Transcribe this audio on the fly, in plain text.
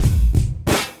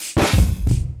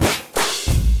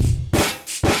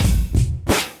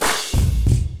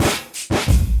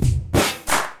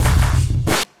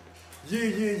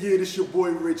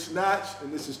boy Rich Notch,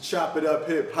 and this is Chop It Up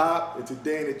Hip Hop. And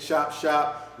today in the Chop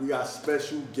Shop, we got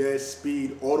special guest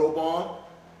Speed Autobahn.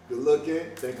 Good looking.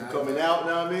 Thanks for coming out,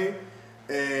 know what I mean?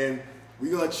 And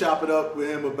we're gonna chop it up with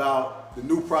him about the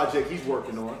new project he's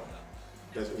working on.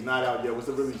 That's not out yet. What's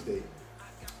the release date?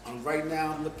 Right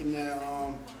now, I'm looking at,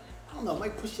 I don't know, I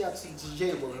might push it out to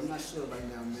January. I'm not sure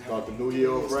right now, man. Start the new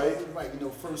year off, right? Right,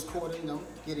 first quarter,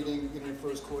 get it in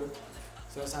first quarter.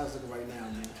 So that's how it's looking right now,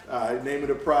 man. All right, name of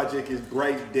the project is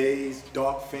Bright Days,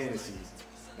 Dark Fantasies.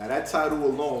 Now that title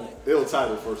alone, ill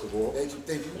title first of all.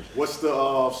 Thank you. What's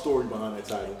the story behind that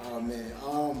title? Oh man,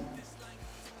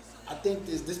 I think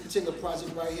this particular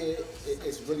project right here,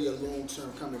 it's really a long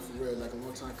term coming for real, like a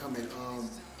long time coming.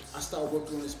 I started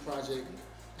working on this project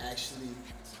actually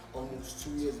almost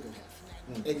 2 years ago.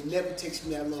 It never takes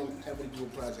me that long ever to do a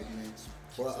project, man.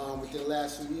 But within the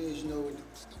last 2 years,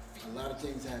 a lot of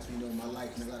things happen, in my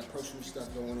life, and a lot of personal stuff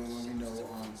going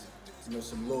on,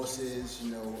 some losses,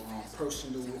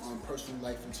 personal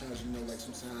life in terms, like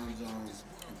sometimes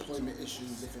employment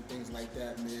issues, different things like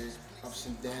that, man, ups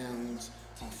and downs,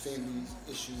 family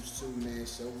issues too, man.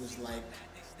 So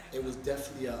it was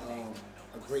definitely a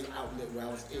great outlet where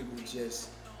I was able to just,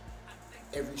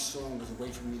 every song was a way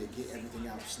for me to get everything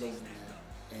out slowly, man.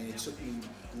 And it took me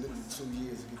literally 2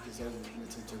 years to get this over,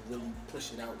 to really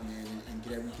push it out, man, and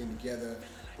get everything together,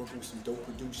 working with some dope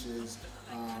producers,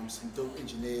 some dope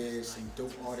engineers, some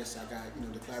dope artists I got,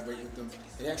 to collaborate with them.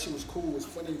 It actually was cool. It was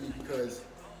funny to me because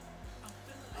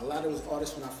a lot of those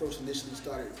artists, when I first initially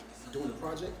started doing the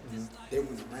project, they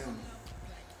weren't around me.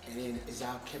 And then as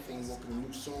I kept on working on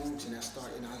new songs, and I was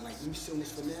like, let me sing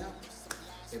this for now.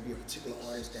 There'd be a particular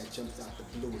artist that jumps out the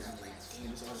blue, and I'm like,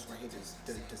 damn, this artist right here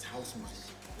does house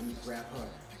music. Let me grab her.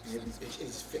 And it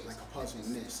just fit like a puzzle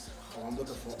in this. Or I'm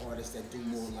looking for artists that do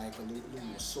more like a little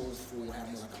more soulful, have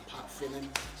more like a pop feeling.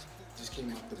 Just came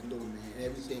out the blue, man. And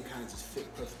everything kind of just fit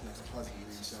perfect like a puzzle,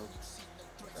 man. So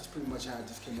that's pretty much how it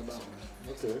just came about, man.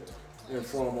 Okay. And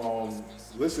from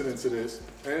listening to this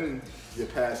and your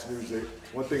past music,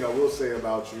 one thing I will say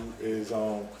about you is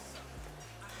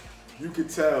you could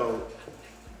tell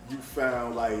you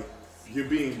found like you're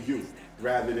being you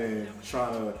rather than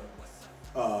trying to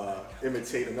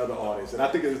imitate another artist. And I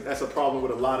think that's a problem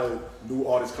with a lot of new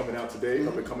artists coming out today,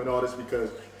 up and coming artists, because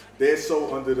they're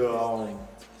so under the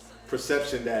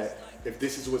perception that if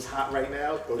this is what's hot right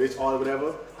now, or this art or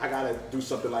whatever, I gotta do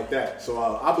something like that. So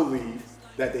I believe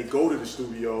that they go to the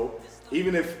studio,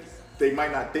 even if they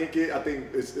might not think it, I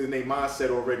think it's in their mindset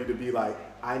already to be like,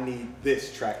 I need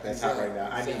this track that's hot right now.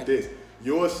 I need this.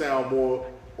 Yours sound more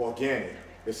organic.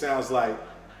 It sounds like,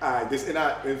 all right, this,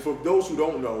 and for those who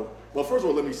don't know, well, first of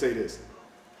all, let me say this.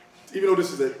 Even though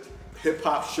this is a hip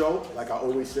hop show, like I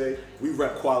always say, we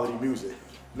rep quality music.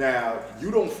 Now,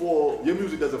 your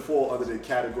music doesn't fall under the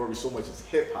category so much as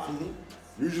hip hop.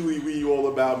 Usually we all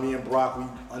about, me and Brock, we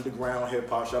underground hip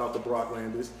hop, shout out to Brock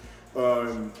Landis.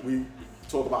 We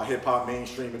talk about hip hop,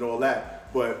 mainstream and all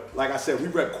that. But like I said, we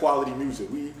rep quality music.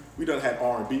 We done had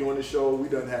R&B on the show. We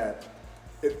done had,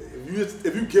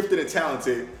 if you gifted and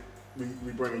talented,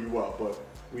 we bringing you up. But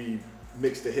we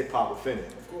mix the hip hop within it.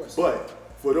 Of course. But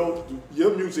for those,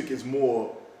 your music is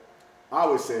more, I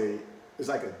would say, it's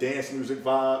like a dance music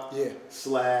vibe. Yeah.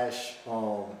 Slash,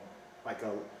 like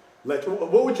a,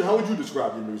 how would you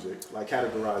describe your music? Like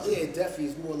categorize it? Yeah, definitely.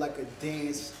 It's more like a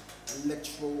dance,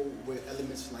 electro with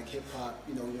elements like hip hop,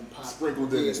 pop.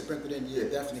 Sprinkled in. Yeah, sprinkled in. Yeah,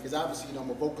 definitely. Because obviously, I'm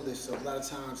a vocalist, so a lot of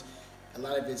times, a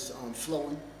lot of it's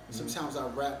flowing. Sometimes I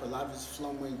rap, a lot of it's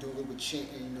flowing, do a little bit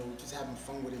chanting, just having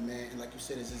fun with it, man. And like you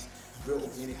said, it's just real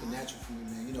organic and natural for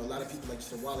me, man. A lot of people, like you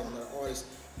said a while ago, a lot of artists,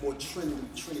 more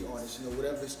trendy artists,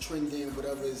 whatever's trending,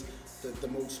 whatever is the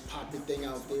most popular thing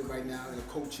out there right now in the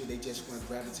culture, they just want to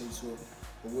gravitate to it.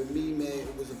 But with me, man,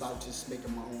 it was about just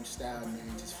making my own style,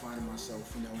 man, just finding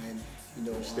myself,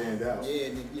 and stand out. Yeah,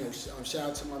 and then, shout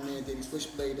out to my man Danny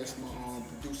Switchblade, that's my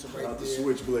producer right shout out there. to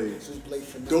Switchblade. Switchblade,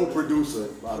 phenomenal. Dope producer,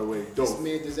 by the way. Dope. This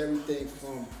man does everything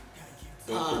from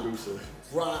pop,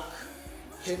 rock,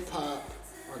 hip hop,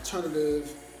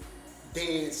 alternative,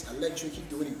 dance, electric. He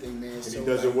do anything, man. And he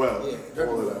does it well. Yeah, very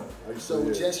all well.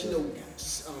 So just yeah.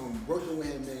 working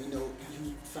with him, man.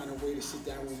 You find a way to sit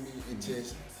down with me and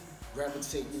just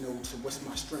gravitate, to what's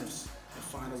my strengths and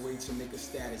find a way to make a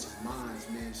status of mine,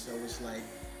 man. So it's like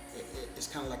it's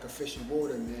kind of like a fish in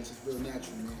water, man. It's just real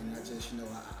natural, man. And I just,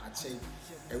 I take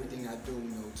everything I do,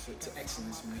 to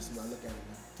excellence, man. That's the way I look at it,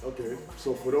 man. Okay.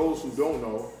 So for those who don't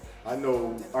know,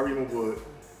 I remember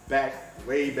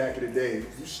way back in the day,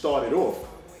 you started off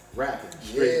rapping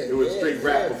straight. It was straight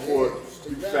rap before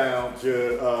you found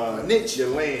your niche, your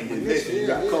lane, your niche, and you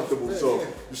got comfortable. So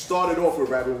you started off with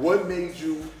rapping. What made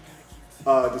you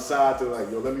decide to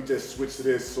like, yo, let me just switch to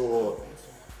this, or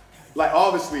like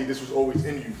obviously this was always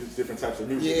in you, just different types of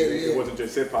music. It wasn't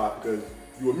just hip hop because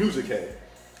you were a music head.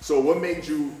 So what made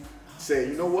you say,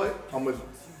 you know what, done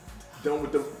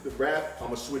with the rap, I'm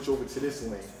gonna switch over to this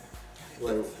lane?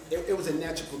 Like, it was a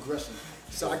natural progression.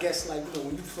 So I guess like, you know,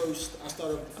 when you first, I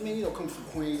started, I mean, you know, coming from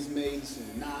Queens, man, listening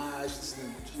to Nas,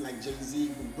 listening to like Jay-Z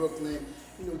from Brooklyn,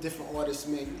 you know, different artists,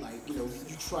 man, like, you know,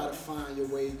 you try to find your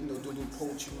way, you know, do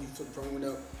poetry growing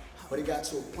up. But it got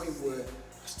to a point where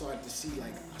I started to see,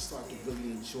 like, I started to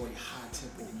really enjoy high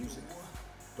tempo music.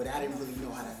 But I didn't really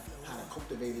know how to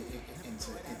cultivate it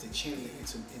into channel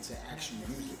it into actual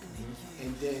music.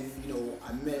 And then, you know,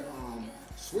 I met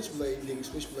Switchblade, nigga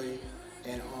Switchblade,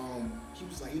 and he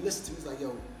was like, he listened to me, he was like,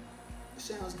 yo, it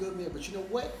sounds good, man, but you know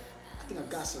what? I think I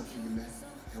got something for you, man.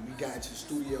 And we got into the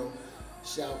studio.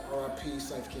 Shout R.I.P.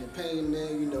 Syph Campaign,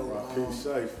 man, you know. R.I.P.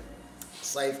 Syph.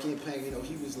 Syph Campaign, you know,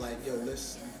 he was like, yo, we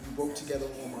worked together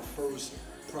on my first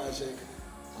project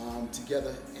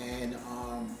together, and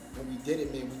when we did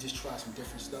it, man, we just tried some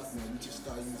different stuff, man. We just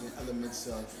started using elements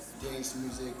of dance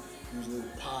music, using a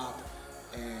little pop,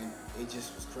 and it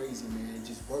just was crazy, man. It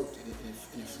just worked, and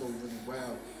it flowed really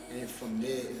well. And then from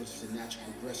there, it was just a natural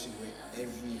progression with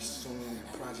every song and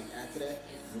project after that,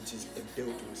 which is it built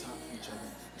on top of each other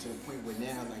to the point where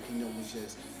now, like, you know, it's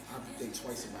just, I have to think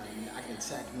twice about it. I mean, I can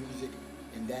attack music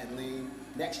in that lane.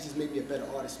 It actually just made me a better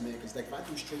artist, man, because like if I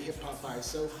do straight hip hop by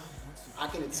itself, I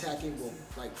can attack it with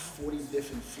like 40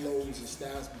 different flows and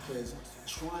styles, because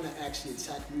trying to actually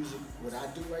attack music, what I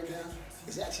do right now,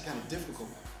 is actually kind of difficult.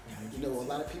 You know, a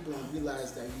lot of people don't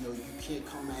realize that, you know, you can't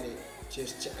come at it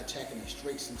just attacking it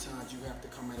straight. Sometimes you have to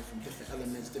come at it from different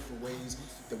elements, different ways.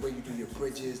 The way you do your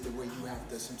bridges, the way you have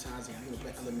to sometimes, you know,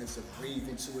 put elements of rave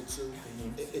into it too.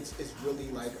 It's really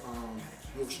like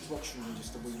real structural,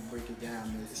 just the way you break it down.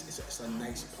 Man. It's a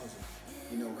nice puzzle,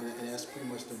 you know, and that's pretty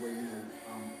much the way, you know,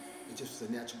 it's just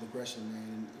a natural progression, man.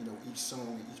 And, you know, each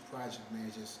song and each project, man,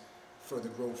 just further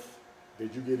growth.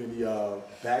 Did you get any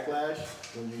backlash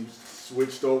when you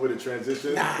switched over to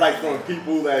transition? Nah. Like from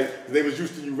people like they was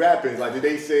used to you rapping. Like did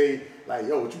they say like,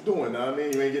 yo, what you doing? Know what I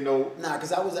mean, you ain't getting no. Nah,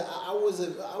 cause I was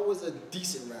a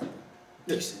decent rapper.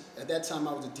 Decent. At that time,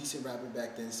 I was a decent rapper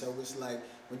back then. So it's like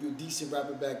when you're a decent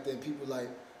rapper back then, people like,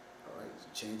 all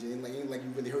right, change it. Ain't like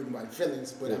you really hurt anybody's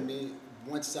feelings. But I mean,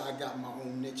 once I got my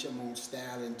own niche, my own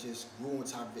style, and just grew on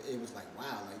top of it, it was like,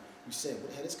 wow, like. You said, where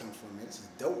the hell this come from, man? This is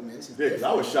dope, man. This is different.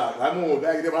 I was shocked. I remember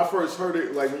back then when I first heard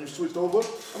it, like when you switched over,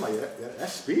 I'm like,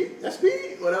 that's speed? That's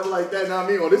speed? Whatever like that, you know what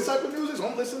I mean? On this type of music, so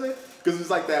I'm listening, because it's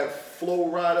like that Flow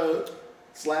Rider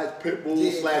 /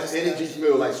 Pitbull / energy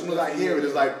feel. Like as soon as I hear it,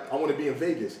 it's like, I want to be in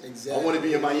Vegas. Exactly. I want to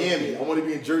be in Miami. I want to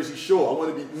be in Jersey Shore. I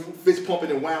want to be fist pumping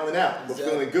and wilding out, but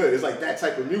feeling good. It's like that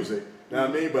type of music, you know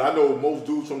what I mean? But I know most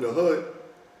dudes from the hood,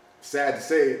 sad to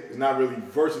say, it's not really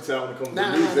versatile when it comes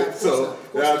to music. So,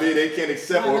 you know what I mean? They can't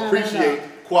accept or appreciate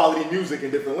quality music in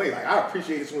different ways. Like, I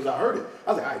appreciate it as soon as I heard it. I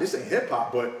was like, all right, this ain't hip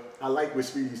hop, but I like where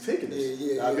Speedy's taking this.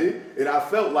 You know what I mean? And I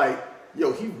felt like,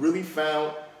 yo, he really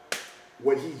found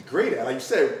what he's great at. Like you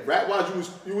said,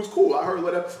 rap-wise, you was cool. I heard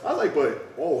whatever. I was like,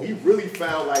 but, he really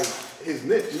found, like, his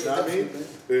niche. You know what I mean?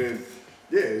 And,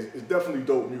 yeah, it's definitely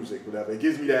dope music, whatever. It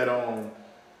gives me that,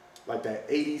 like that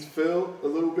 80s feel a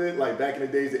little bit. Like back in the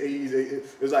days, the 80s,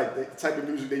 it was like the type of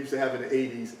music they used to have in the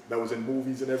 80s that was in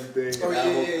movies and everything. Oh,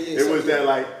 and It was that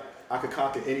like, I could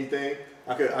conquer anything.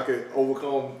 I could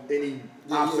overcome any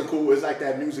obstacle. It's like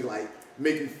that music, like,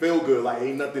 make you feel good. Like,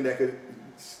 ain't nothing that could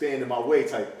stand in my way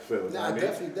type feel. Nah, you know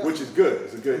definitely. Which is good.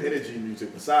 It's a good energy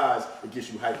music. Besides, it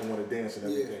gets you hyped and want to dance and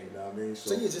everything. You know what I mean?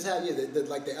 So just have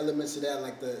like the elements of that,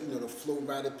 like the the Flow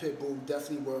Rider, Pitbull,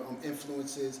 definitely were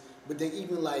influences. But then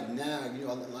even like now, you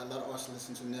know, a lot of artists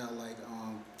listen to now, like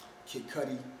Kid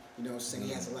Cudi, you know what I'm saying?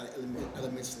 He has a lot of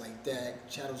elements like that.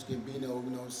 Childish Gambino, you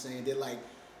know what I'm saying? They're like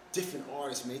different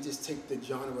artists, man. They just take the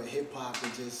genre of hip hop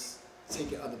and just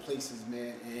take it other places,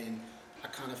 man. And I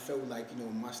kind of felt like, you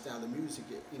know, my style of music,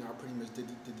 you know, I pretty much did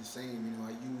the same. You know,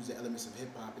 I use the elements of hip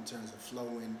hop in terms of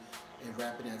flowing and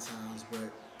rapping at times,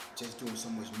 but just doing so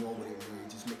much more with it, man.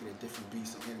 Just making a different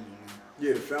beast and animal, man.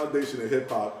 Yeah, the foundation of hip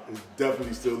hop is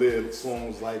definitely still there.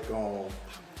 Songs like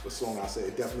what song I said,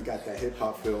 it definitely got that hip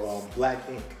hop feel. Black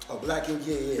Ink. Oh, Black Ink,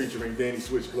 yeah. Featuring Danny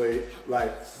Switchblade.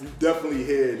 Like, you definitely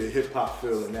hear the hip hop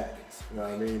feel in that. You know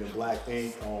what I mean? And Black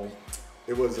Ink.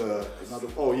 It was another.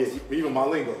 Oh yeah, even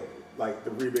Malingo. Like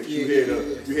the remix, you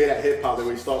hear that hip hop the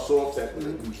way it starts off, that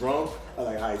with the drums. I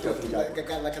like, I definitely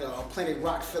got like a Planet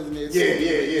Rock feeling in it.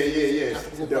 Yeah.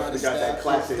 Definitely got that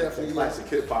classic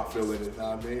hip hop feeling in it. You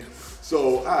know what I mean?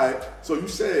 So, all right. So you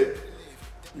said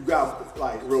you got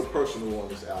like real personal on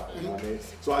this album. You know what I mean?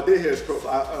 So I did hear. I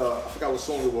forgot what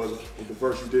song it was with the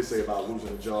verse you did say about losing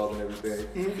a job and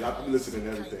everything. I've been listening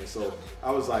to everything, so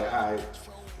I was like, all right.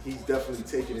 He's definitely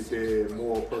taking it there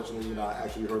more personally than I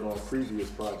actually heard on previous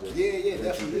projects. Yeah,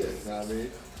 definitely. You know what I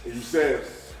mean? And you said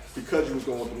because you was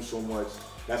going through so much,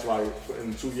 that's why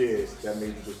in 2 years that made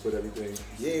you just put everything.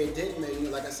 Yeah, it did, man. You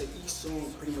know, like I said, each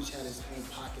song pretty much had its own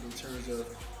pocket in terms of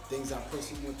things I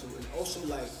personally went through, and also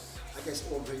like I guess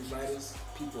all great writers,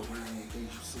 people around you,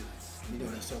 things you see. You know,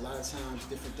 so a lot of times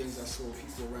different things I saw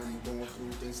people around me going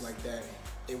through, things like that.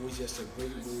 It was just a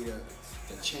great way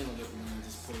to channel it, man,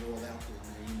 just put it all out there,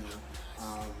 man, you know.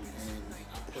 And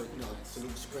I put, you know,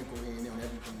 salute sprinkle here and there on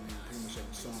everything, man, pretty much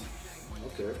every song.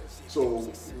 Okay. So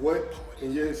what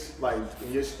in your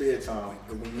spare time,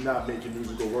 when you're not making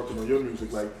music or working on your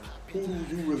music, like who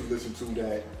do you really listen to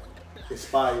that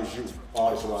inspires you,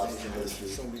 artist-wise, in the industry?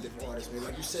 So many different artists, man.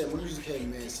 Like you said, I'm a music head,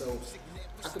 man. So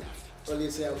I could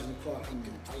earlier say I was in the car coming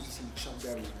in. I was listening to Chuck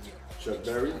Berry, man. Chuck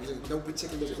Berry? No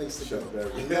particular place to Chuck go.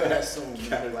 Berry. I love that song, man.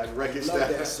 Kind of like record Love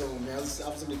style. that song, man. I was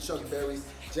listening to Chuck Berry.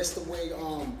 Just the way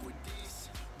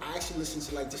I actually listen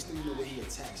to like just the way he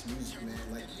attacks music, man.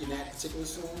 Like in that particular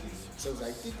song, so it's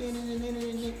like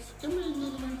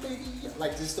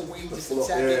like just the way he just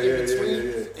attacks it in between,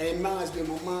 and it reminds me in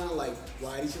my mind like,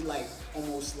 wow, these are like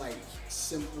almost like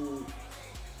simple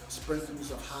sprinkles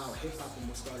of how hip hop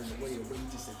almost started the way he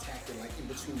just attacked it like in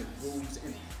between the grooves,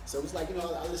 and so it's like, you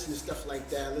know, I listen to stuff like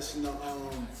that. I listen to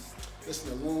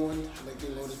Lorne, like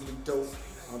Lorne is really dope.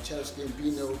 Childish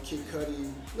Gambino, Kid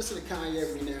Cudi. Listen to Kanye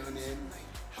every now and then.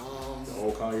 The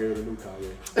old Kanye or the new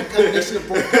Kanye? Combination of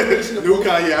both. New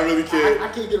Kanye, I really can't. I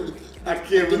can't get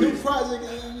him. The new project,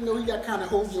 you know, he got kind of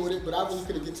hokey with it, but I really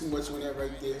couldn't get too much on that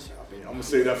right there. I mean, I'm gonna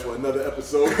say that for another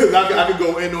episode because I can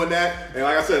go in on that. And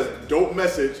like I said, dope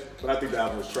message, but I think the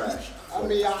album was trash. I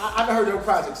mean, I haven't heard no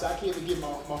project, so I can't even give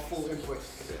my full input.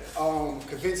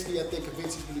 Kavinsky, I think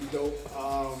Kavinsky's really dope.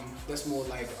 That's more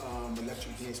like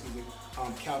electric dance music.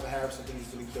 Calvin Harris, I think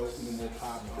is really dope, you know, more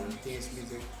pop dance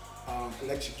music.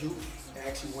 Electric Youth,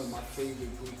 actually one of my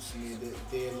favorite groups, man.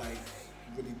 They're like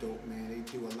really dope, man. They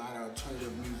do a lot of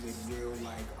alternative music, real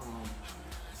like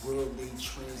worldly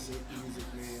transit music,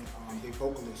 man. They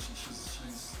vocalist,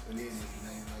 she's bananas,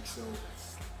 man. Like so.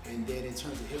 And then in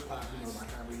terms of hip hop, you know, like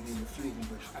I already named a few of them,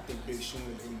 but I think Big Sean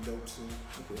is really dope too.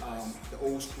 The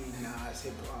old school Nas,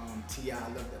 T.I.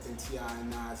 I love that. I think T.I. and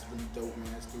Nas really dope,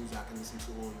 man. That's dudes I can listen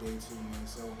to all day too, man.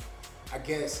 So I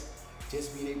guess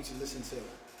just being able to listen to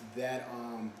that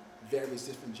various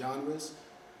different genres,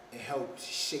 it helps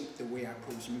shape the way I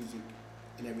approach music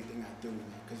and everything I do, man.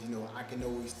 Because, you know, I can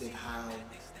always think how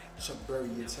Chuck Berry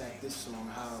attacked this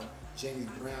song, how James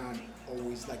Brown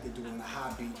always like to do it on a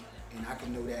high beat. And I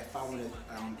can know that if I want to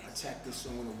attack this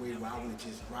song in a way where I want to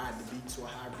just ride the beat to a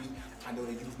high beat, I know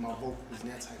to use my vocals in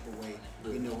that type of way.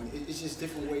 You know, and it's just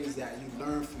different ways that you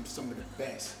learn from some of the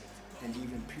best and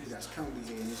even people that's currently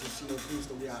there. And it's just, you know, things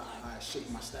the way I shape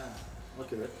my style.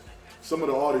 Okay. Some of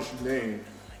the artists you named,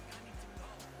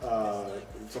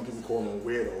 some people call them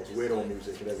weirdo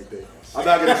music and everything. I'm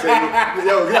not gonna say,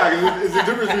 it's a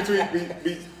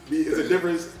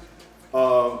difference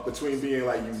between being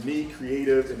like unique,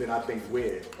 creative, and then I think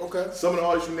weird. Okay. Some of the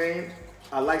artists you named,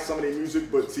 I like some of their music,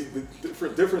 but see, the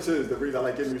difference is the reason I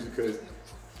like their music because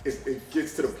it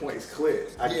gets to the point. It's clear.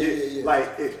 Like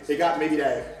it got maybe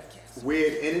that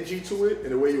weird energy to it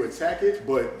and the way you attack it,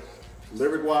 but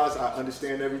lyric wise, I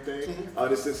understand everything.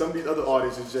 Some of these other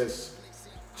artists is just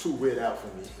too weird out for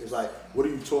me. It's like, what are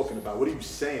you talking about? What are you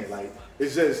saying? Like,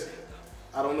 it's just,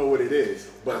 I don't know what it is.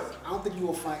 But I don't think you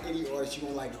will find any artist you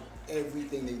won't like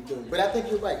everything they do. But I think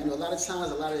you're right. You know, a lot of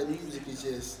times, a lot of their music is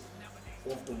just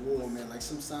off the wall, man. Like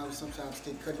sometimes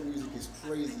Kid Cudi music is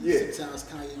crazy. Yeah. Sometimes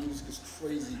Kanye music is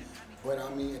crazy. But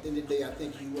I mean, at the end of the day, I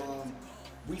think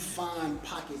we find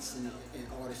pockets in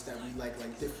artists that we like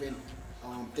different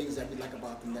things that we like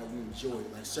about them that we enjoy,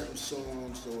 like certain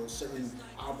songs or certain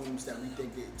albums that we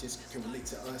think it just can relate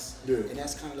to us. Yeah. And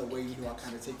that's kind of the way, you know, I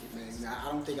kind of take it, man. Now,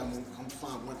 I don't think I'm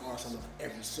find one artist I love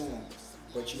every song,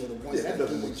 but you know, the ones that that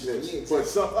doesn't do make enjoy. sense. Yeah, exactly. But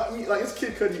some, I mean, like it's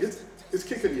Kid Cudi. It's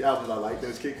Kid Cudi albums I like.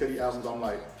 There's Kid Cudi albums I'm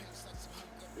like,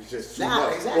 it's just too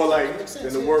much. Exactly. Or like, That makes sense,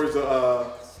 in the yeah. words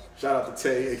of shout out to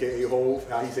Tay, aka Hove,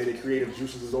 how he say the creative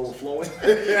juices is overflowing.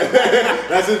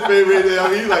 That's his favorite. I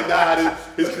mean, he's like, nah,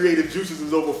 his creative juices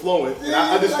is overflowing. And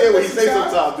I understand what he say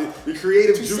sometimes. The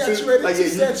creative Too juices, saturated, like, too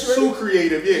yeah, you're saturated. too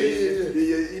creative. Yeah,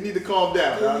 Yeah. you need to calm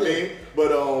down. You know what I mean?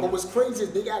 But what's crazy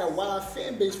is they got a wide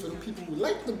fan base for the people who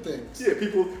like them things. Yeah,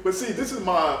 people. But see, this is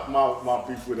my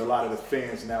beef with a lot of the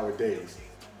fans nowadays.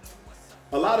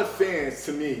 A lot of fans,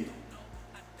 to me,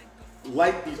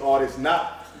 like these artists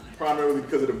not primarily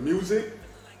because of the music.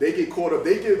 They get caught up.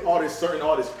 They give certain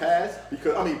artists pass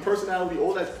because I mean personality,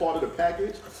 all that's part of the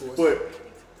package. Of course. But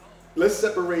let's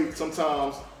separate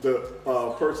sometimes the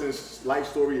person's life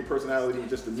story and personality and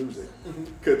just the music.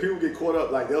 Because people get caught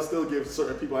up, like they'll still give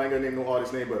certain people, I ain't gonna name no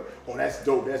artist name, but oh that's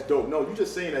dope, that's dope. No, you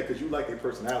just saying that because you like their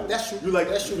personality. That's true. You like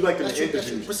That's true. you like them That's true.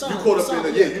 interviews. That's You true. caught up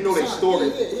in the you know their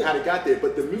story, Yeah. how they got there.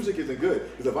 But the music isn't good.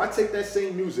 Because if I take that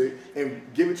same music and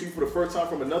give it to you for the first time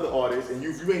from another artist and you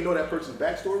ain't know that person's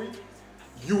backstory,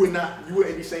 you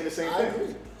wouldn't be saying the same I thing.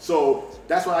 agree. So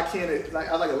that's why I can't like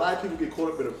a lot of people get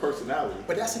caught up in a personality.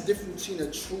 But that's the difference between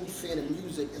a true fan of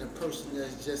music and a person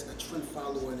that's just a trend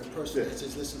follower and a person that's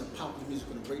just listening to popular music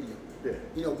on the radio. Yeah.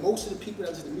 You know, most of the people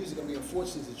that listen to music, I mean,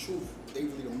 unfortunately, it's the truth. They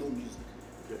really don't know music.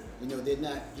 Yeah. You know,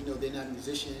 they're not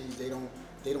musicians. They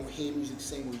don't hear music the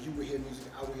same way you would hear music.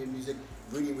 I would hear music.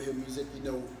 Brittany would hear music. You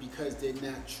know, because they're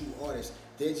not true artists.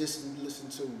 They just listen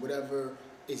to whatever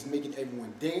is making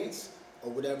everyone dance, or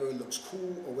whatever looks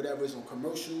cool, or whatever is on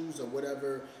commercials, or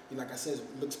whatever, you know, like I said,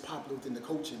 looks popular within the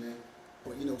culture, man.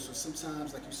 But, you know, so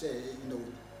sometimes, like you said, you know,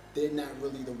 they're not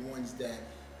really the ones that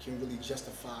can really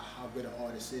justify how good an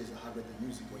artist is or how good the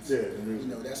music is. Yeah, the music.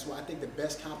 You know, that's why I think the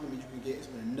best compliment you can get is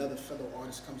when another fellow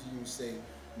artist comes to you and say,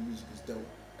 the music is dope.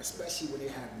 Especially when they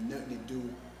have nothing to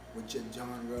do with your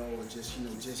genre or just, you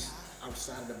know, just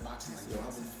outside of the box and like, yo,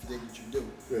 I really dig what you do.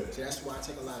 Yeah. So that's why I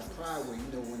take a lot of pride when, you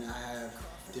know, when I have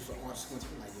different artists going to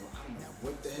me like, yo, I don't know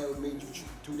what the hell made you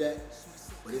do that,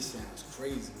 but it sounds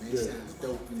crazy, man. It sounds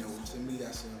dope, you know. And to me,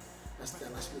 that's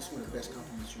one of the best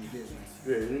compliments you can get, man.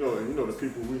 Yeah, you know the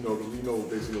people we know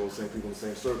basically all the same people in the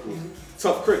same circle.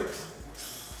 Tough critics.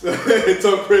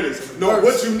 Tough critics. No,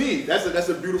 what you need. That's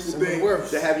a beautiful thing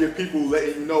to have your people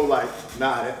letting you know, like,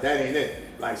 nah, that ain't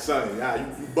it. Like, son, nah,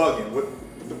 you bugging.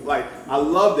 Like, I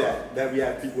love that we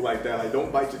have people like that. Like,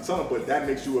 don't bite your tongue, but that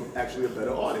makes you actually a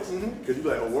better artist. Because you be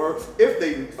like, oh, word. If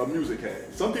they a music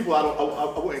head. Some people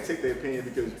I wouldn't take their opinion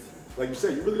because, like you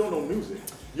said, you really don't know music.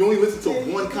 You only listen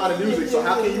to one kind of music, so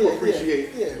how can you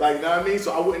appreciate? Like, you know what I mean?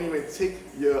 So I wouldn't even take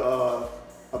your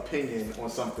opinion on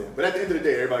something. But at the end of the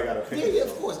day, everybody got an opinion. Yeah,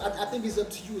 of course. I think it's up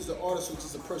to you as an artist or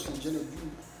just a person in general.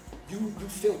 You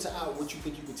filter out what you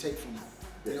think you can take from it.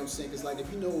 You know what I'm saying? Because, like,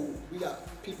 if you know, we got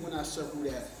people in our circle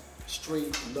that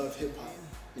straight love hip hop.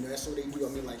 You know, that's what they do. I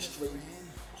mean, like, straight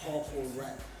hardcore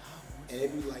rap. And they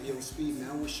be like, yo, Speed,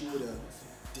 man, I wish you would have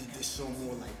did this song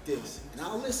more like this. And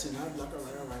I'll listen. I'll be like,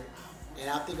 all right. And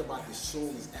I think about this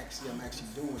song I'm actually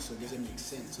doing, so does it make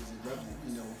sense? Is it relevant?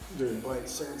 You know? Yeah. But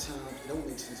certain times it don't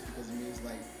make sense because it means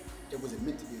like it wasn't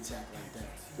meant to be attacked like that.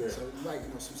 Yeah. So like, you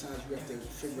know, sometimes you have to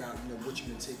figure out, you know, what you're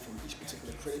gonna take from each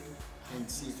particular critic and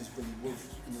see if it's really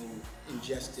worth, you know,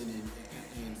 ingesting and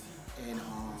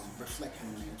reflecting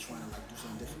on it and trying to like do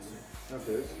something different with it.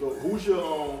 Okay. So who's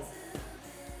your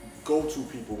go-to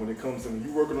people when it comes to when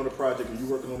you working on a project or you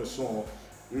working on a song?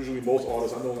 Usually most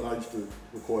artists, I know when I used to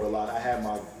record a lot, I have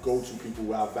my go-to people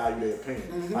where I value their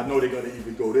opinion. I know they're gonna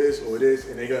either go this or this,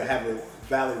 and they're gonna have a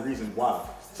valid reason why.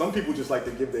 Some people just like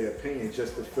to give their opinion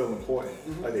just to feel important,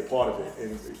 like they're part of it,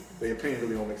 and their opinion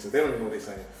really don't make sense. They don't even know what they're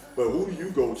saying. But who do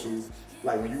you go to,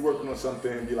 like when you're working on something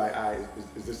and be like, all right,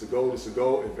 is this a go, this a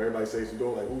go? If everybody says it's a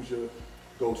go, like who's your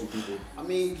go-to people? I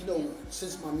mean, you know,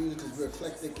 since my music is real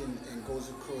eclectic and goes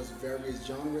across various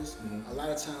genres, a lot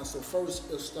of times, so first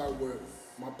it'll start with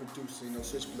my producer, you know,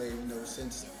 Switchblade, you know,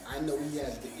 since I know he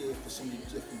has the ear for so many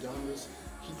different genres,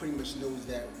 he pretty much knows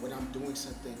that when I'm doing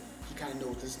something, he kind of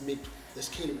knows let's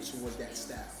cater it towards that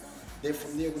style. Then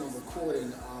from there, when I'm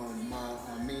recording, my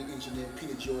main engineer,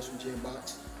 Peter George from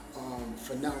Jambox,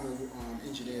 phenomenal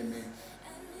engineer, man.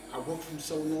 I worked with him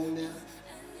so long now,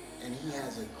 and he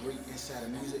has a great insight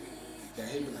of music that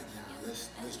he'll be like, nah, let's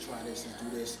try this, let's do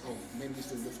this. Oh, maybe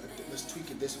let's tweak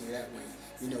it this way, that way.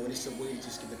 You know, and it's a way to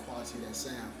just get the quality of that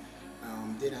sound.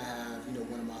 Then I have, you know,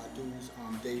 one of my dudes,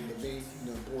 Dave Levine,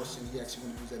 you know, Boston. He actually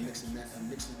one of the dudes that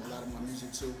mixes a lot of my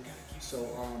music too. So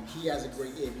he has a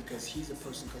great ear because he's a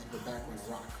person because of the background of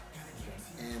rock.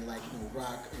 And like, you know,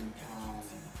 rock and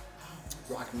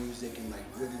rock music and like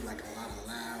really like a lot of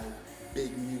loud,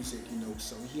 big music, you know.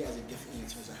 So he has a different ear in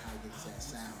terms of how he gets that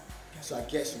sound. So I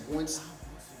guess once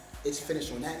it's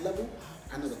finished on that level,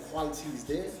 I know the quality is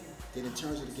there. Then in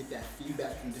terms of to get that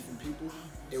feedback from different people,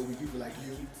 it will be people like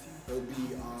you. It will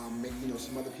be maybe, you know,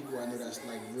 some other people I know that's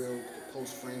like real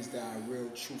close friends that are real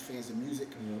true fans of music.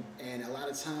 And a lot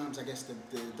of times, I guess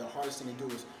the hardest thing to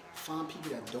do is find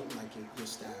people that don't like your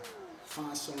style.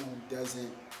 Find someone who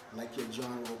doesn't like your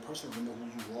genre or person who know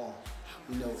who you are.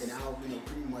 You know, and I'll, you know,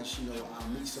 pretty much, you know, I'll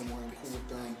meet someone, cool with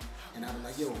them, and I'll be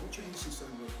like, yo, what you listen to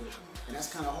something real quick? And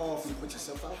that's kind of hard for you to put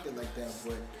yourself out there like that,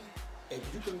 but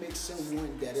if you can make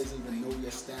someone that doesn't even know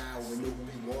your style or know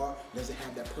who you are, doesn't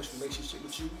have that push relationship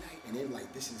with you, and they're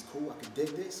like, this is cool, I can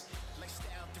dig this,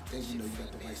 then you know you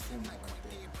got the right formula right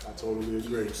there. I totally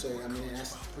agree. So I mean,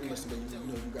 that's pretty much the way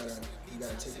you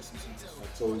gotta take it sometimes.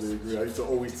 I totally agree. I used to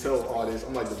always tell artists,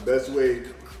 I'm like, the best way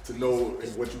to know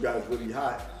if what you got is really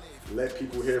hot, let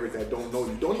people hear it that don't know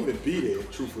you. Don't even be there,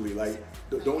 truthfully. Like,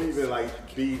 don't even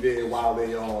like be there while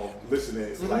they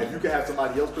listening. Mm-hmm. Like, if you can have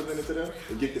somebody else present it to them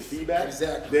and get the feedback,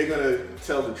 exactly. They're gonna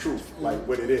tell the truth, like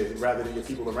what it is, rather than get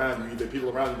people around you. Either people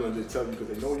around you gonna just tell you because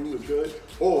they know you is good,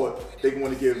 or they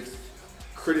want to give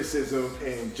criticism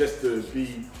and just to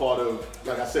be part of.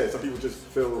 Like I said, some people just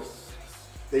feel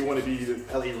they want to be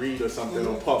the L.A. Reid or something,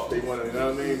 or Puff. They want to, you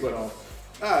know what I mean? But all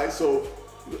right, so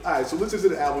listen to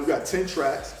the album. We got 10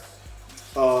 tracks.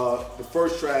 The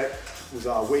first track was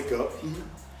Wake Up. Mm-hmm.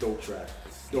 Dope track.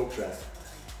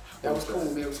 That was cool,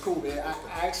 man. It was cool, man.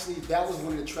 I actually, that was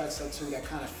one of the tracks I took that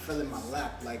kind of fell in my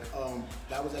lap. Like,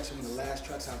 that was actually one of the last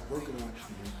tracks I was working on.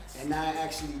 Mm-hmm. And I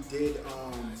actually did,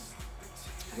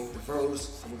 I wrote the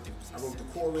verse, I wrote the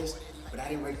chorus, but I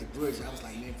didn't write the bridge. I was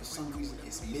like, man, for some reason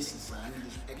it's missing, so I need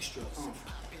this extra oomph.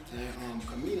 And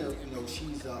Kamina, you know,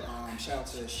 she's a, shout out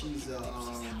to her, she's a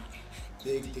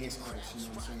big dance artist, you know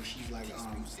what I'm saying? She's like,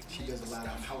 she does a lot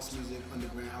of house music,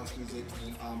 underground house music.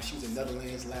 She was in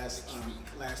Netherlands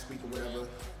last week or whatever,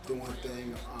 doing her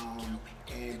thing,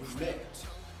 and we met.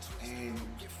 And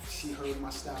she heard my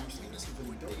style, and she said, this is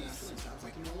really dope. And I was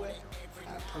like, you know what?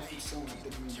 I had a perfect song, I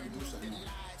think we need to do something.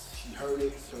 She heard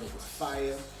it, thought it was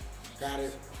fire, got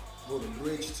it, wrote a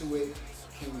bridge to it,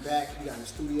 came back, we got in the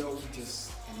studio, it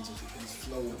just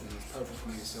flowed and it was perfect for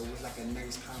me. So it was like a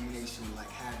nice combination, like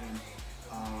having,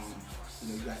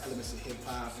 you got elements of hip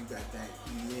hop, you got that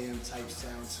EDM type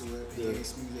sound to it,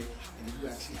 dance music, and then you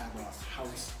actually have a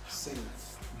house singer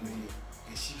on it.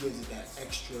 And she gives it that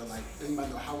extra, like,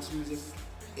 anybody know house music?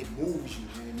 It moves you,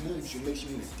 man. It moves you, makes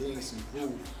you want to dance and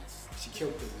groove. She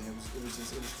killed it, man. It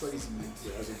was crazy, man.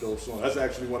 Yeah, that's a dope song. That's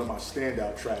actually one of my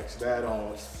standout tracks. That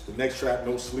the next track,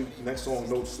 next song,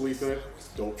 No Sleeping,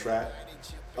 dope track.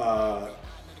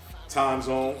 Time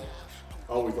Zone,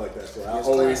 always like that. So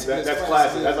that's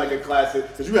classic. That's like a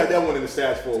classic. Cause you had that one in the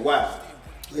stats for a while.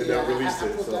 And then released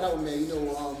it. I put that out, man.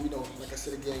 Like I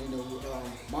said again,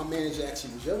 my manager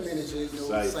actually was your manager.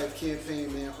 Syfe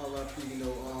Campaign, man. R.I.P.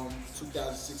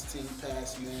 2016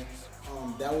 passed, man.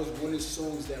 That was one of the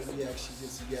songs that we actually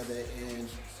did together, and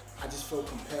I just felt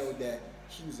compelled that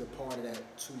he was a part of that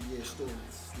 2-year story.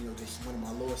 Just one of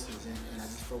my losses, and I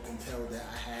just felt compelled that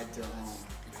I had to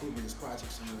include in this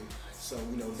project somewhere. So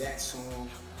that song.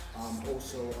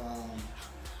 Also.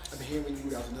 I've been hearing you.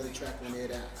 That was another track on there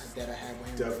that I had with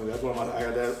him. Definitely, that's one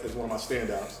of my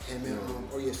standouts. And man,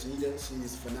 Sunita,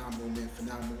 she's phenomenal, man,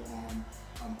 phenomenal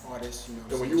artist.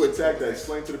 And when you attack that,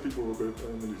 explain to the people real quick.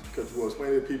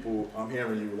 Explain to the people. I'm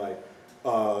hearing you like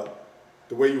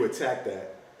the way you attack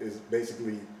that is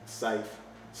basically Syfe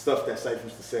stuff that Syfe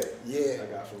used to say. Yeah, I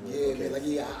got from him. Yeah, man. Like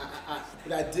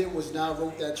what I did was now I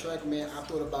wrote that track, man. I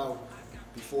thought about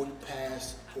before you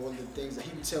passed all the things that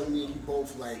he would tell me and you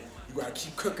both like. You gotta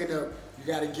keep cooking up. You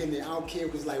gotta get in there. I don't care if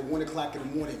it was like 1 o'clock in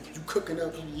the morning. You cooking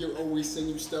up. You're always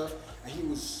sending you stuff. And he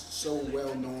was so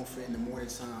well known for in the morning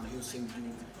time. He'll send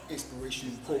you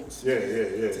inspirational quotes. To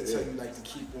tell you like to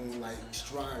keep on like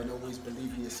striving, always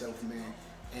believe in yourself, man.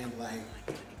 And like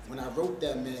when I wrote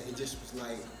that, man, it just was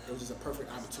like it was just a perfect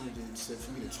opportunity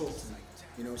for me to talk to him.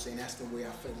 You know what I'm saying? That's the way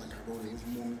I felt like I wrote it. It was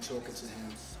more me talking to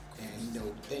him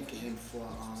and thanking him for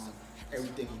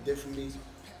everything he did for me.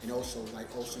 And also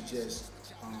just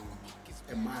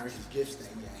admiring his gifts that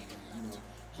he had.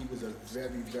 He was a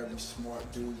very, very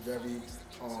smart dude, very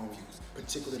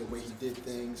particular the way he did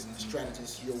things, a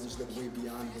strategist. He always looked way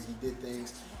beyond when he did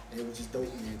things. And it was just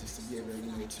dope, man, just to be able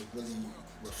to really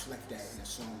reflect that in a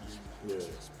song. Man. Yeah,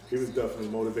 he was definitely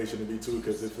motivation to me too,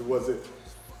 because if it wasn't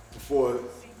before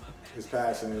his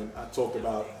passing, I talked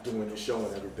about doing the show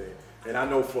and everything. And I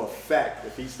know for a fact,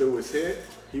 if he still was here,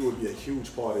 he would be a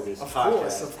huge part of this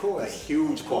podcast. Of course. A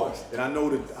huge part. And I know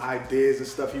the ideas and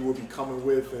stuff he would be coming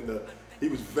with, and he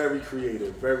was very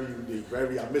creative, very unique,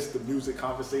 I missed the music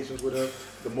conversations with him,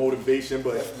 the motivation,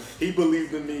 but he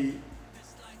believed in me.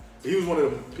 He was one of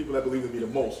the people that believed in me the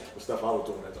most for stuff I was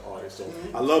doing as an artist. So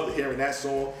I loved hearing that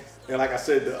song. And like I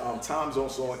said, the Time Zone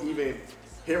song, even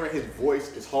hearing his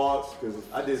voice is hard, because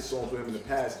I did songs with him in the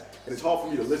past. And it's hard for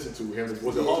me to listen to him.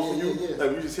 Was it hard for you? Yeah.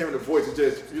 Like, you just hearing the voice, you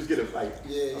just get a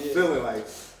feeling like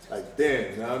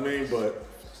damn, you know what I mean? But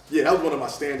yeah, that was one of my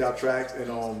standout tracks. And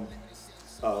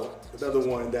another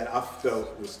one that I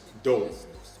felt was dope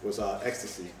was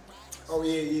Ecstasy. Oh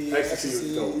yeah. Ecstasy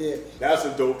was dope. Yeah. That's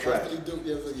a dope That track. was really dope.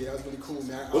 Yeah, that was really cool,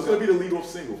 man. What's gonna be the lead off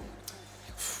single?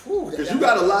 Because Because you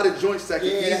got a lot of joints that can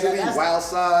easily Wild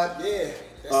Side. Yeah,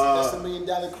 that's $1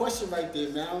 million question right there,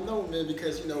 man. I don't know, man,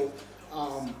 because you know,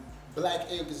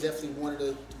 Black Ink is definitely one of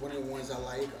the ones I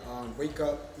like. Wake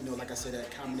Up, you know, like I said,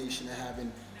 that combination of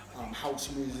having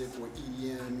house music or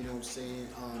EDM, you know what I'm saying?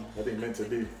 I think Meant to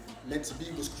Be. Meant to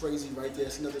Be was crazy right there.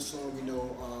 It's another song, you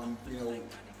know,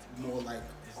 more like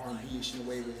R&B-ish in a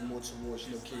way, with more towards,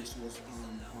 you know, kids towards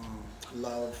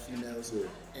love, females.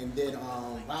 Yeah. And then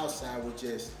Wild Side was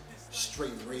just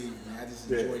straight rave, man. I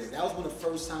just enjoyed it. That was one of the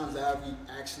first times I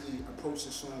actually approached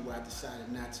a song where I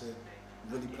decided not to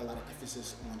really put a lot of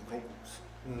emphasis on the vocals.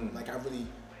 Like I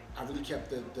really kept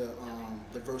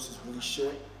the verses really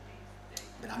short,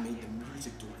 but I made the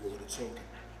music do all the talking.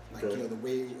 Like, you know, the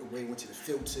way it went to the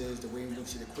filters, the way it went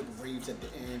to the quick raves at the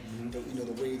end, the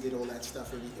way it did all that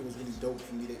stuff. It was really dope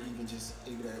for me to even just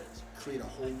able to create a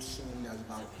whole song that was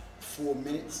about 4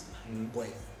 minutes, but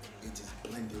it just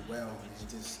blended well, man. It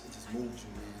just moved you,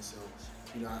 man. So,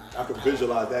 you know, I could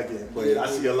visualize that getting played. I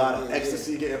see a lot of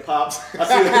ecstasy getting popped.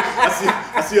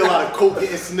 I see a lot of coke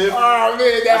getting sniffed. Oh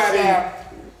man,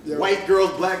 white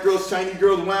girls, black girls, Chinese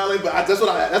girls wilding, but that's what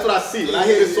I see. When I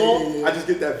hear this song, I just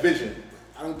get that vision.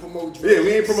 I don't promote drugs. Yeah,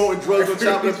 we ain't promoting drugs or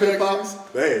chopping up hip hop.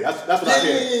 Hey, that's what I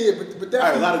hear. But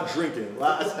definitely, a lot of drinking.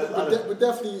 But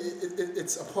definitely,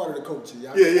 it's a part of the culture.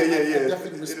 Yeah. I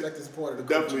definitely respect this part of the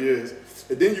culture. Definitely is.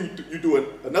 And then you do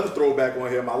another throwback on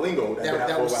here, Malingo.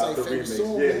 That was Cypher's favorite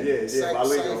song. Yeah,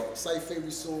 Malingo. Cypher's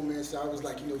favorite song, man. So I was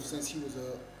like, you know, since he was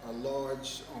a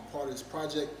large part of this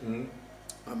project,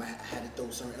 I had to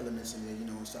throw certain elements in there, you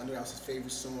know. So I knew that was his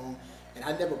favorite song, and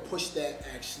I never pushed that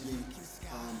actually.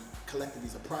 Collectively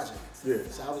as a project. Yeah.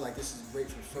 So I was like, this is great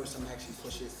for the first time I actually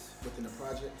push it within the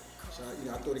project. So you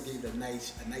know, I thought it gave it a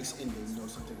nice ending, you know,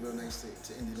 something real nice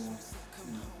to end it on.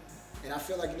 You know. And I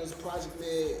feel like, you know, it's a project,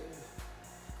 man,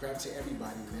 gravitate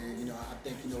everybody, man. You know, I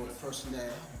think, you know, the person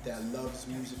that loves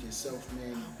music itself,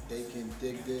 man, they can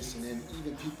dig this, and then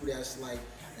even people that's like,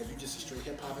 if you're just a straight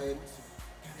hip hop head,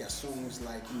 you got songs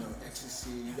like, you know,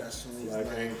 Ecstasy, you got songs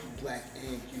Black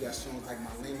Ink, you got songs like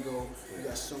Malingo, you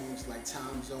got songs like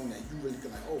Time Zone that you really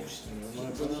feel like, oh shit, he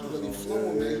really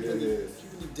flowing, man. He really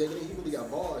digging it, he really got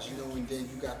bars, you know, and then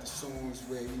you got the songs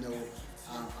where, you know,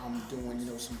 I'm doing, you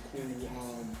know, some cool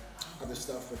other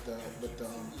stuff with the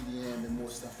EDM and more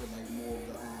stuff with like more of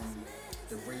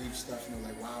the rave stuff, you know,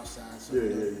 like Wild Side. So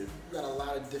you got a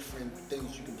lot of different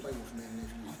things you can play with, man,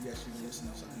 if you actually listen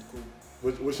to something cool.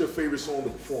 What's your favorite song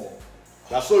to perform?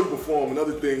 I saw you perform.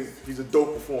 Another thing, he's a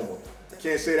dope performer. I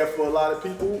can't say that for a lot of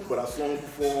people, but I saw him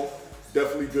perform.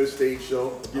 Definitely good stage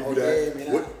show. I'll give you that.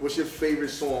 Yeah, man, what's your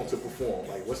favorite song to perform?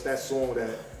 Like, what's that song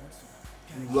that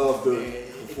you love to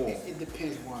perform? It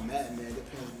depends where I'm at, man. It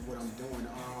depends what I'm doing.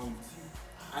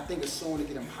 I think a song to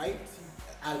get him hyped.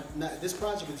 This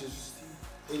project is just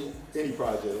any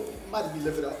project. It might be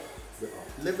Live It Up.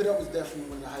 Live It Up is definitely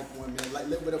one of the hype ones, man. Like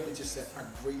Live It Up is just a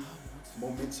great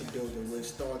momentum builder where it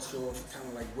starts off kind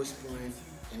of like whispering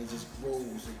and it just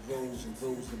grows and grows and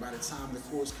grows. And by the time the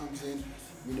chorus comes in,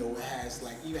 you know, it has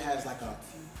like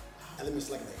elements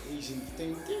like an Asian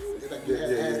thing. Like it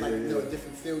has you know, a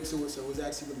different feel to it. So it was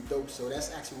actually really dope. So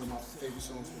that's actually one of my favorite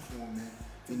songs to perform, man.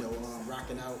 You know,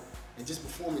 rocking out and just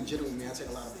performing in general, man. I take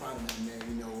a lot of pride in that, man.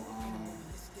 You know,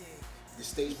 the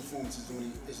stage performance is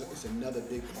another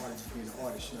big part of just being an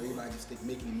artist. You know, everybody just think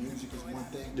making music is one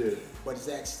thing, but it's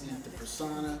actually the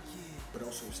persona, but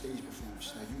also a stage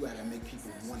performance. Now you gotta make people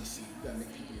want to see. You gotta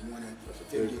make people want to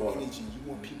feel your energy.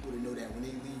 You want people to know that when they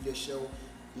leave your show,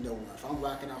 you know, if I'm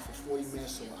rocking out for 40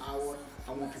 minutes or an hour,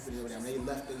 I want people to know that when they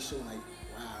left their show, like,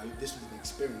 wow, this was an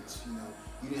experience. You know,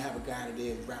 you didn't have a guy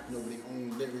there rapping over their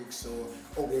own lyrics or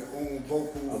over their own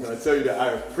vocals. I'm gonna tell you that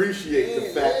I appreciate the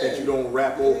fact that you don't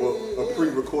rap over a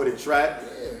pre-recorded track.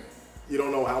 You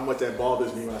don't know how much that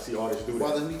bothers me when I see artists do that.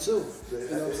 Bothers me too. You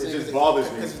know what I'm saying? It just bothers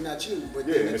me. Because it's not you. But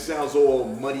and it sounds all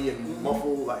muddy and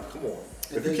muffled. Like, come on.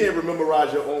 If you can't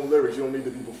memorize your own lyrics, you don't need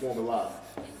to be performing live.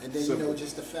 And then, you know,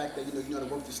 just the fact that, you know how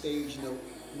to work the stage, you know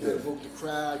how to work the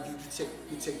crowd, you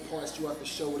take parts throughout the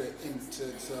show to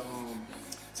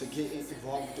get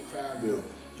involved with the crowd. You know,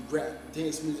 you grab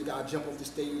dance music, I'll jump off the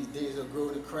stage, dance a girl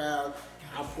in the crowd,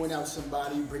 I'll point out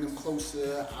somebody, bring them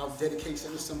closer, I'll dedicate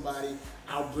something to somebody,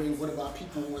 I'll bring one of our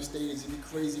people on stage to be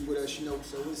crazy with us, you know,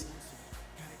 so it's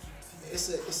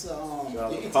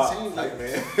entertaining. Hype,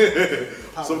 man.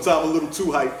 Sometimes a little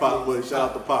too hype, Pop, but shout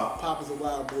out to Pop. Pop is a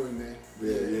wild boy, man.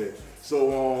 Yeah.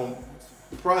 So,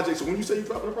 the project, so when you say you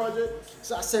dropping the project?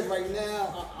 So I said right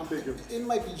now, I'm thinking it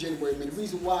might be January, man. The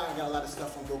reason why I got a lot of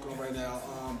stuff I'm working on right now,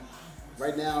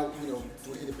 right now,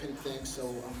 doing independent things. So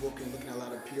I'm looking at a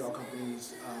lot of PR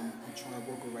companies. I'm trying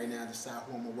to work with right now, decide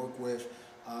who I'm gonna work with.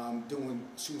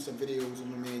 Shooting some videos with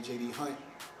my man JD Hunt.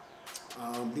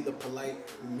 Lila Polite,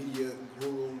 media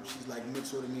guru, she's like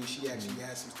mentor to me. She actually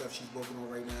has some stuff she's working on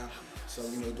right now. So,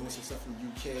 doing some stuff in the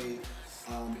UK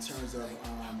in terms of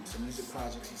some music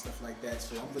projects and stuff like that.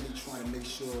 So I'm really trying to make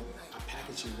sure I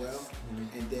package it well.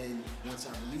 And then once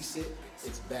I release it,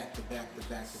 it's back to back to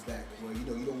back to back. Where, you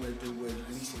don't want to do where you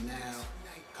release it now,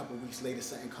 a couple of weeks later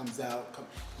something comes out.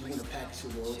 You want to package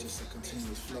it well, just a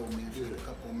continuous flow, man, for a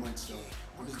couple of months. So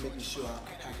I'm just making sure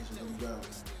I package it really well.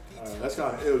 That's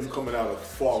kind of ill. You coming out of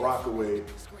Far Rockaway.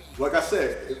 Like I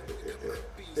said,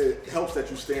 it helps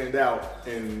that you stand out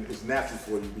and it's natural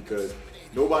for you because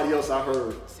nobody else I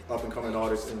heard up and coming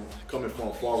artists and coming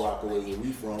from Far Rockaway, where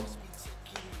we from,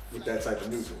 with that type of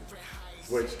music,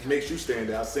 which makes you stand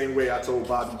out. Same way I told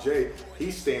Bobby J, he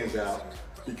stands out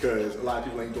because a lot of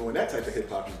people ain't doing that type of hip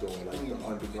hop he's doing, like the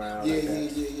underground,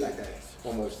 like that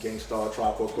almost Gangstar,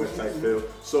 Tribe Called Quest type feel.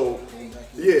 So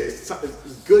yeah, it's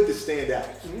good to stand out.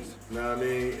 You know what I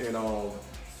mean? And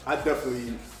I'm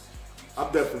definitely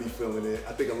feeling it.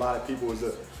 I think a lot of people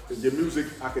your music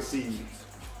I could see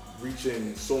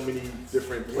reaching so many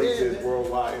different places,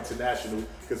 worldwide, international,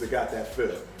 because it got that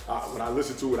feel. When I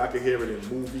listen to it, I can hear it in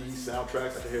movies,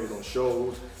 soundtracks, I can hear it on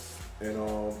shows. And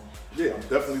I'm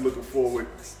definitely looking forward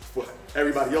for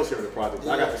everybody else hearing the project.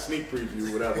 I got the sneak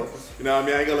preview, whatever. You know what I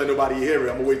mean? I ain't gonna let nobody hear it.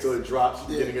 I'm gonna wait till it drops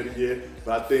beginning of the year.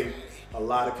 But I think a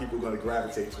lot of people are gonna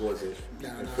gravitate towards it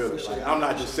and feel it. Like, I'm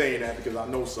not just saying that because I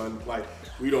know, son, like,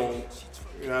 we don't,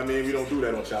 you know what I mean? We don't do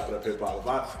that on Chop It Up Hip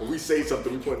Hop. If we say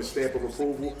something, we put the stamp of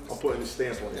approval, I'm putting the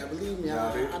stamp on it. Now, believe me,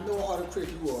 I know how hard a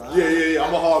critic you are. Yeah,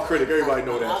 I'm a hard critic. Everybody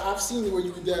know that. I've seen it where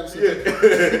you can dab some.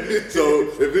 Yeah. So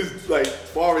if it's like, as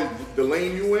far as the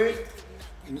lane you in,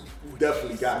 you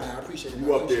definitely got it. I appreciate it.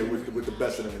 You up there with the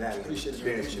best of them in that. Appreciate that,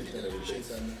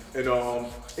 man. And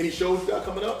any shows you got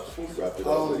coming up before we wrap it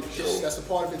up? That's a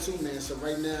part of it too, man. So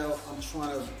right now, I'm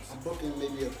booking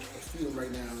maybe a few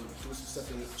right now. Doing some stuff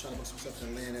trying to book some stuff in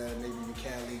Atlanta, maybe in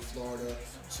Cali, Florida,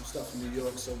 some stuff in New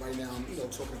York. So right now, I'm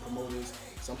talking to promoters.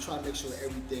 So I'm trying to make sure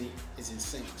everything is in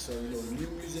sync. So the new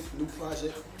music, new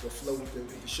project will flow with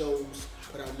the shows.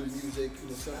 Put out new music,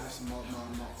 start some of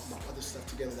my other stuff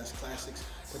together that's classics.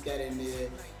 Put that in there,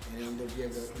 and then they'll be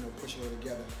able to push it all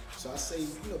together. So I say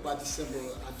by December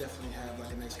I definitely have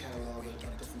like a nice catalog of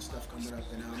different stuff coming up,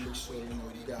 and I'll make sure you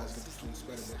guys get the full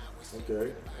spread of it.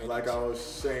 Okay, and like I was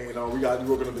saying, we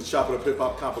working on the Chop It Up Hip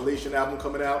Hop compilation album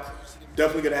coming out.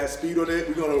 Definitely gonna have Speed on it.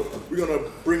 We're gonna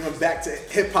bring him back to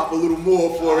hip hop a little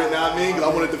more for it. You know what I mean? Because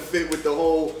I wanted to fit with the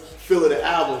whole feel of the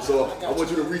album. So I want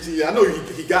you to reach in. I know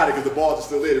he got it because the balls are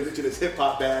still there. To reach in his hip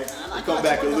hop bag and come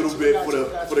back a little bit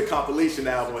for the compilation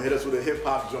album and hit us with a hip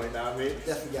hop joint. You know what I mean?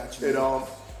 Definitely got you. And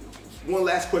one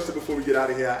last question before we get out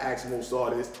of here. I ask most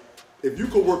artists, if you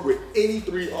could work with any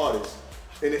 3 artists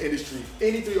in the industry,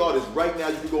 any 3 artists right now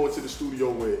you could go into the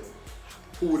studio with,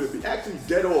 who would it be? Actually,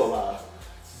 dead or alive?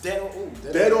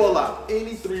 Dead or alive.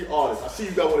 Any 3 artists. I see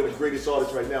you got one of the greatest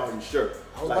artists right now on your shirt.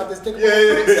 I was about to think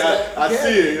I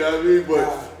see it, you know what I mean?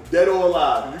 But dead or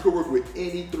alive, if you could work with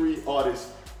any 3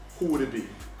 artists, who would it be?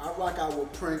 I rock out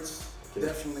with Prince,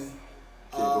 definitely.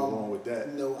 Can't go wrong with that.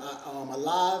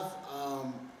 Alive,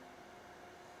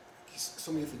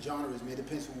 so many different genres, man. It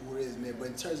depends on who it is, man. But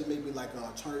in terms of maybe like an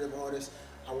alternative artist,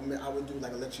 I would do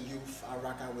like Electric Youth. I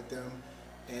rock out with them.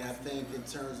 And I think in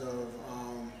terms of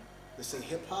let's say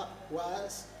hip hop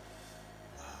wise,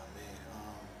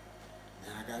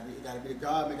 man, I gotta be the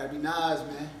God, man. Gotta be Nas,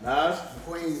 man. Nas?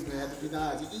 Queens, man. Have to be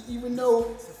Nas. Even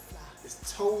though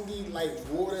it's totally like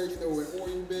water, an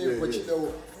oil bed, but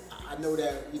I know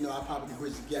that I probably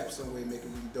bridge the gap somewhere and make it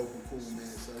really dope and cool, man.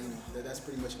 So that's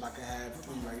pretty much if I could have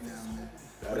 3 right now, man.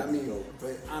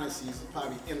 But honestly, it's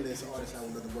probably endless artists I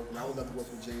would love to work with. I would love to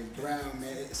work with James Brown,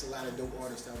 man. It's a lot of dope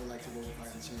artists I would like to work with if I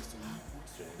had a chance to.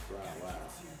 James Brown, wow.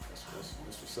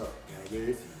 That's what's up. You know what I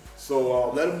mean?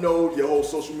 So let them know your whole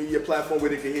social media platform where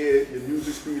they can hear your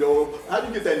music, Speed Auto. How do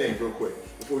you get that name real quick?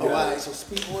 Alright, so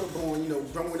Speed Auto,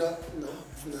 growing up,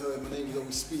 from the hood, my name was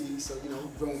always Speedy, so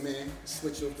grown man,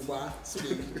 switch off the Y,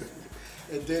 Speedy.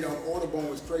 And then Autobahn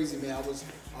was crazy, man. I was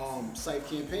Site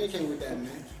Campaign came with that,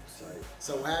 man.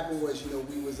 So what happened was,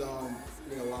 we was I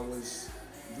was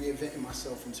reinventing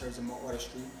myself in terms of my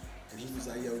artistry, and he was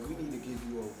like, yo, we need to give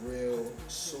you a real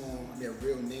song, a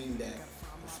real name that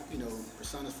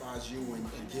personifies you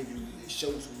and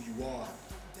shows who you are.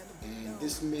 And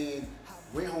this man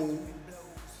went home,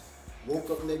 woke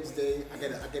up next day. I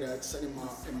get a something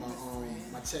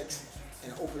in my text,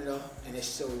 and I opened it up, and it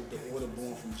showed the order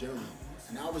born from Germany.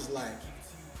 And I was like,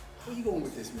 where you going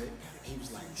with this, man? He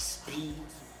was like, Speed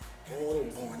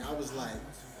Autoborn. I was like,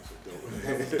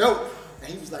 that was dope. And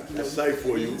he was like, That's sight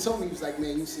for you. He told me, he was like,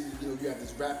 man, you see, you have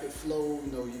this rapid flow,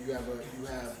 you have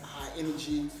high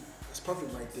energy. It's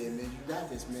perfect right there, man. You got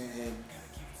this, man. And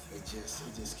it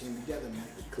just came together, man.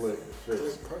 Click.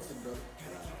 Perfect, brother.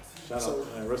 Shout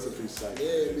out, man. Rest in peace, Sight.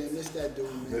 Yeah, man. Miss that dude,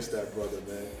 man. Miss that brother,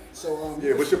 man. So,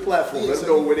 yeah, what's your platform? Let them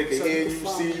know where they can hear you,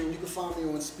 see you. You can find me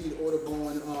on Speed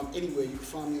Autoborn. Anywhere. You can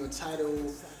find me on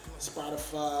Tidal,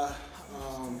 Spotify,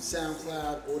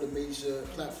 SoundCloud, all the major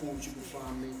platforms you can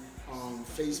find me.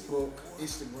 Facebook,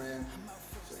 Instagram.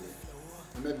 So,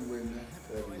 yeah. I'm everywhere, man.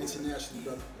 Internationally,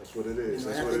 brother. That's what it is.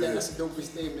 That's the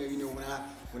dopest thing, man.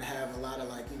 When I have a lot of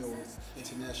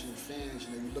international fans,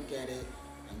 you look at it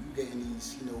and you getting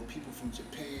these, people from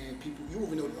Japan, people you don't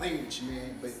even know the language,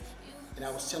 man. And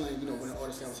I was telling, when the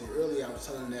artist I was here earlier, I was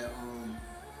telling them that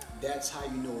that's how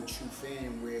you know a true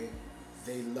fan, where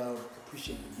they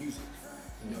appreciate the music.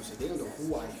 So they don't know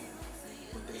who I am,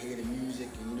 but they hear the music,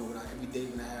 and every day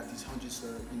when I have these hundreds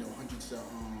of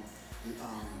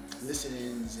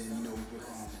listenings and new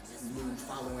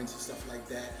followings and stuff like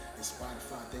that, and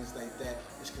Spotify, things like that,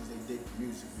 it's because they dig the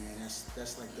music, man.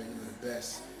 That's like the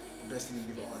best thing you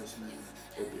give an artist, man.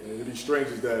 It'd be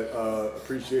strangers that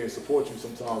appreciate and support you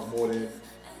sometimes more than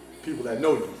people that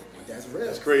know you. That's real.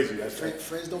 That's crazy.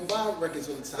 Friends don't buy records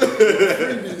all the time.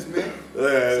 Freebies, man.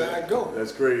 That's how I go.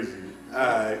 That's crazy. All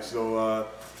right, so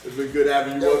it's been good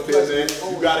having you up there, man.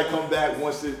 You got to come back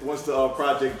once the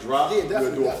project drops. Yeah,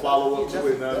 definitely. We'll do a follow up to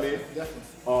it. You know what I mean?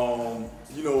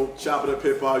 Definitely. Chop It Up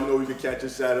Hip Hop. You can catch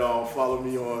us at follow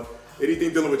me on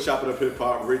anything dealing with Chop It Up Hip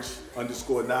Hop.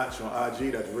 Rich_Notch on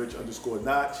IG. That's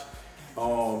Rich_Notch.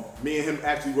 Me and him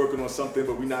actually working on something,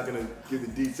 but we're not gonna give the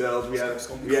details. We had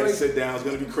to sit down. It's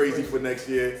gonna be crazy for next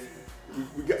year.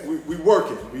 We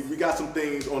working. We got some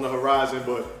things on the horizon,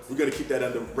 but we're gonna keep that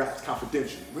under wraps,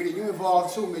 confidential. Radiant, you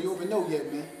involved too, man. You don't even know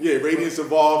yet, man. Yeah, Radiant's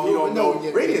involved. You don't know.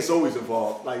 Yet, Radiant's always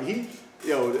involved. Like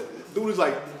dude is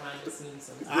like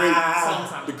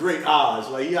the great Oz.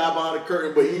 Like he out behind the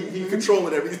curtain, but he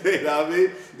controlling everything. You know what I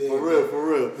mean? Yeah, for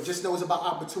real. But just know it's about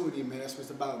opportunity, man. That's what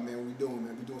it's about, man. What we doing,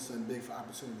 man. We doing something big for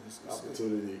opportunities.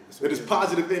 Opportunity. It is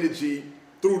positive energy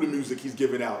through the music he's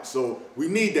giving out. So we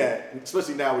need that,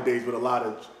 especially nowadays with a lot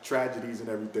of tragedies and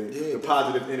everything. Yeah, the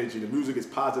positive energy. The music is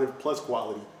positive plus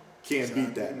quality. Can't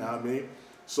beat that, you know what I mean?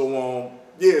 So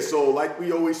so like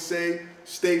we always say,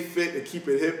 stay fit and keep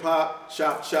it hip hop.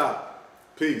 Chop chop.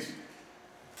 Peace.